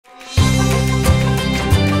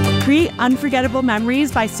unforgettable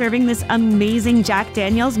memories by serving this amazing Jack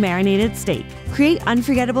Daniel's marinated steak. Create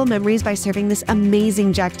unforgettable memories by serving this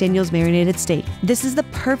amazing Jack Daniel's marinated steak. This is the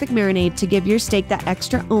perfect marinade to give your steak that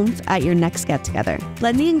extra oomph at your next get-together.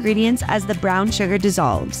 Blend the ingredients as the brown sugar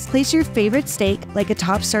dissolves. Place your favorite steak, like a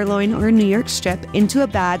top sirloin or a New York strip, into a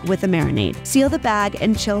bag with a marinade. Seal the bag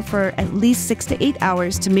and chill for at least 6 to 8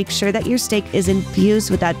 hours to make sure that your steak is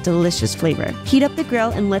infused with that delicious flavor. Heat up the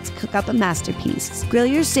grill and let's cook up a masterpiece. Grill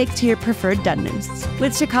your steak to your preferred doneness.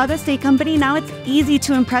 With Chicago Steak Company, now it's easy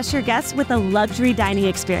to impress your guests with a luxury dining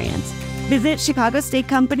experience. Visit Chicago Steak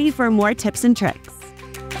Company for more tips and tricks.